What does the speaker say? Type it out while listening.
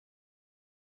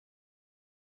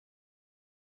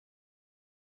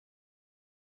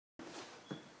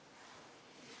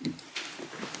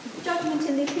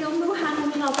the appeal, Moohan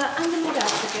on another, and the Lord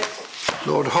Advocate.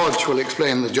 Lord Hodge will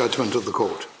explain the judgment of the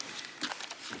court.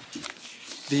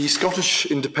 The Scottish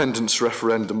independence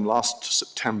referendum last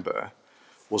September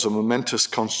was a momentous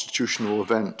constitutional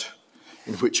event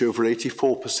in which over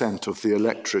 84% of the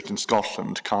electorate in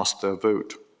Scotland cast their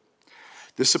vote.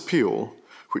 This appeal,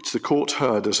 which the court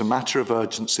heard as a matter of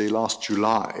urgency last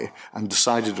July and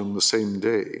decided on the same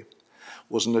day,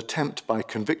 was an attempt by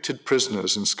convicted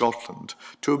prisoners in Scotland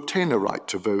to obtain a right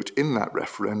to vote in that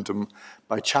referendum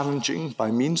by challenging, by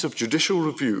means of judicial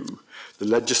review, the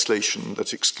legislation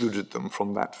that excluded them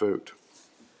from that vote.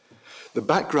 The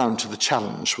background to the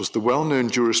challenge was the well-known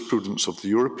jurisprudence of the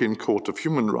European Court of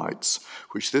Human Rights,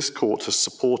 which this court has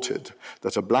supported,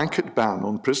 that a blanket ban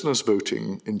on prisoners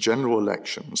voting in general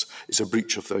elections is a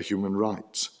breach of their human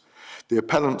rights. The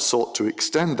appellant sought to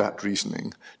extend that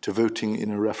reasoning to voting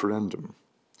in a referendum.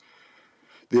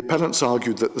 The appellants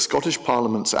argued that the Scottish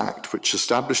Parliament's Act, which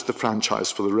established the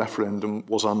franchise for the referendum,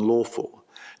 was unlawful.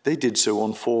 They did so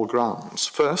on 4 grounds.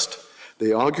 First,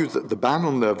 they argued that the ban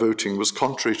on their voting was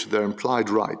contrary to their implied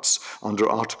rights under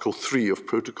Article 3 of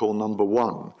Protocol No.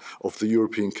 1 of the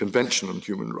European Convention on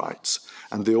Human Rights,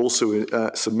 and they also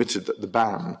submitted that the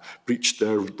ban breached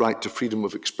their right to freedom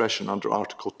of expression under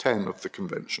Article 10 of the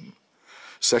Convention.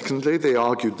 Secondly, they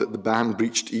argued that the ban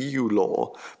breached EU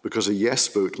law because a yes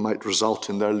vote might result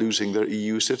in their losing their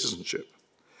EU citizenship.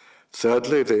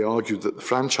 Thirdly, they argued that the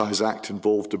Franchise Act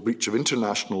involved a breach of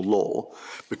international law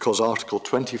because Article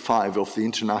 25 of the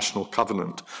International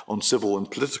Covenant on Civil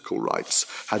and Political Rights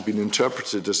had been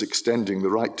interpreted as extending the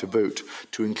right to vote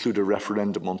to include a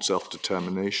referendum on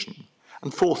self-determination.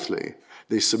 And fourthly,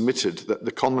 they submitted that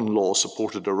the common law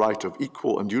supported a right of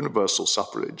equal and universal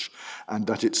suffrage and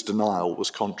that its denial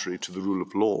was contrary to the rule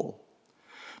of law.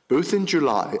 Both in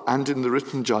July and in the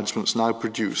written judgments now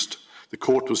produced, the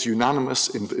court was unanimous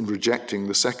in rejecting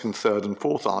the second, third and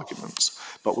fourth arguments,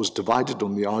 but was divided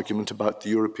on the argument about the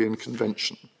European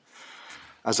Convention.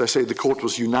 As I say, the court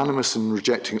was unanimous in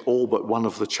rejecting all but one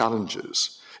of the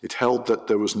challenges. It held that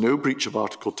there was no breach of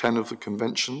Article 10 of the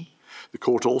Convention. The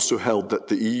court also held that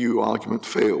the EU argument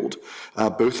failed,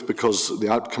 both because the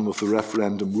outcome of the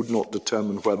referendum would not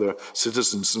determine whether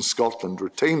citizens in Scotland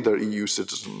retained their EU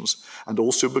citizens, and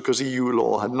also because EU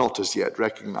law had not as yet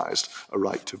recognised a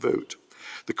right to vote.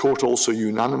 The court also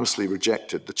unanimously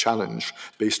rejected the challenge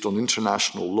based on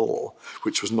international law,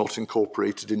 which was not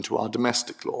incorporated into our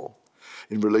domestic law.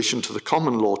 In relation to the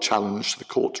common law challenge, the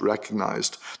court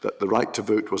recognised that the right to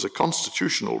vote was a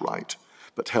constitutional right,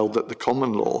 but held that the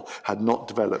common law had not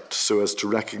developed so as to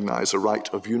recognise a right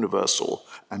of universal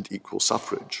and equal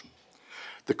suffrage.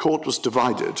 The court was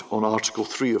divided on Article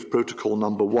 3 of Protocol No.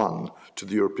 1 to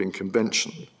the European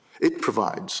Convention. It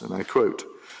provides, and I quote,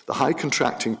 "The high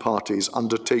contracting parties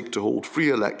undertake to hold free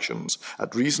elections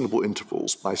at reasonable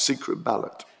intervals by secret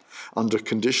ballot, under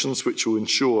conditions which will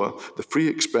ensure the free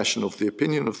expression of the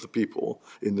opinion of the people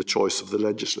in the choice of the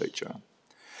legislature."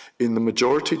 In the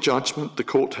majority judgment, the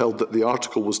court held that the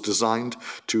article was designed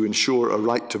to ensure a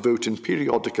right to vote in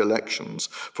periodic elections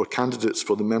for candidates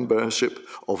for the membership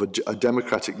of a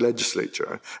democratic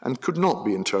legislature and could not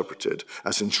be interpreted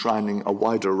as enshrining a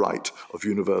wider right of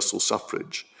universal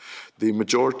suffrage. The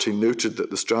majority noted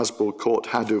that the Strasbourg court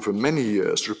had over many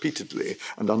years repeatedly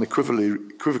and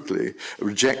unequivocally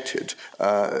rejected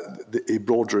a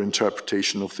broader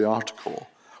interpretation of the article.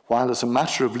 While as a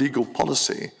matter of legal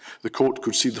policy, the court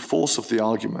could see the force of the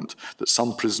argument that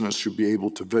some prisoners should be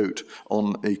able to vote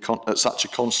on such a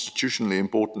constitutionally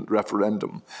important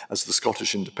referendum as the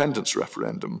Scottish independence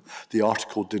referendum, the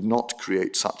article did not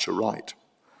create such a right.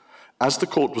 As the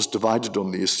court was divided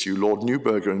on the issue, Lord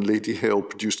Neuberger and Lady Hale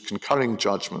produced concurring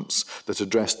judgments that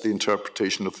addressed the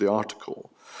interpretation of the article.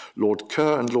 Lord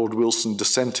Kerr and Lord Wilson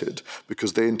dissented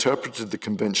because they interpreted the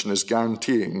Convention as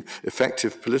guaranteeing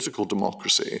effective political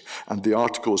democracy and the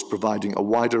article as providing a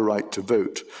wider right to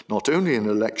vote, not only in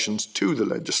elections to the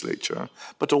legislature,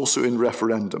 but also in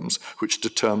referendums which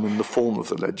determine the form of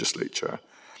the legislature.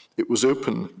 It was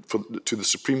open to the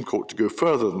Supreme Court to go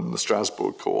further than the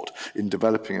Strasbourg Court in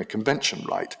developing a convention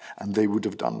right, and they would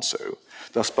have done so.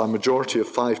 Thus, by a majority of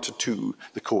 5 to 2,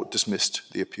 the court dismissed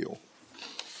the appeal.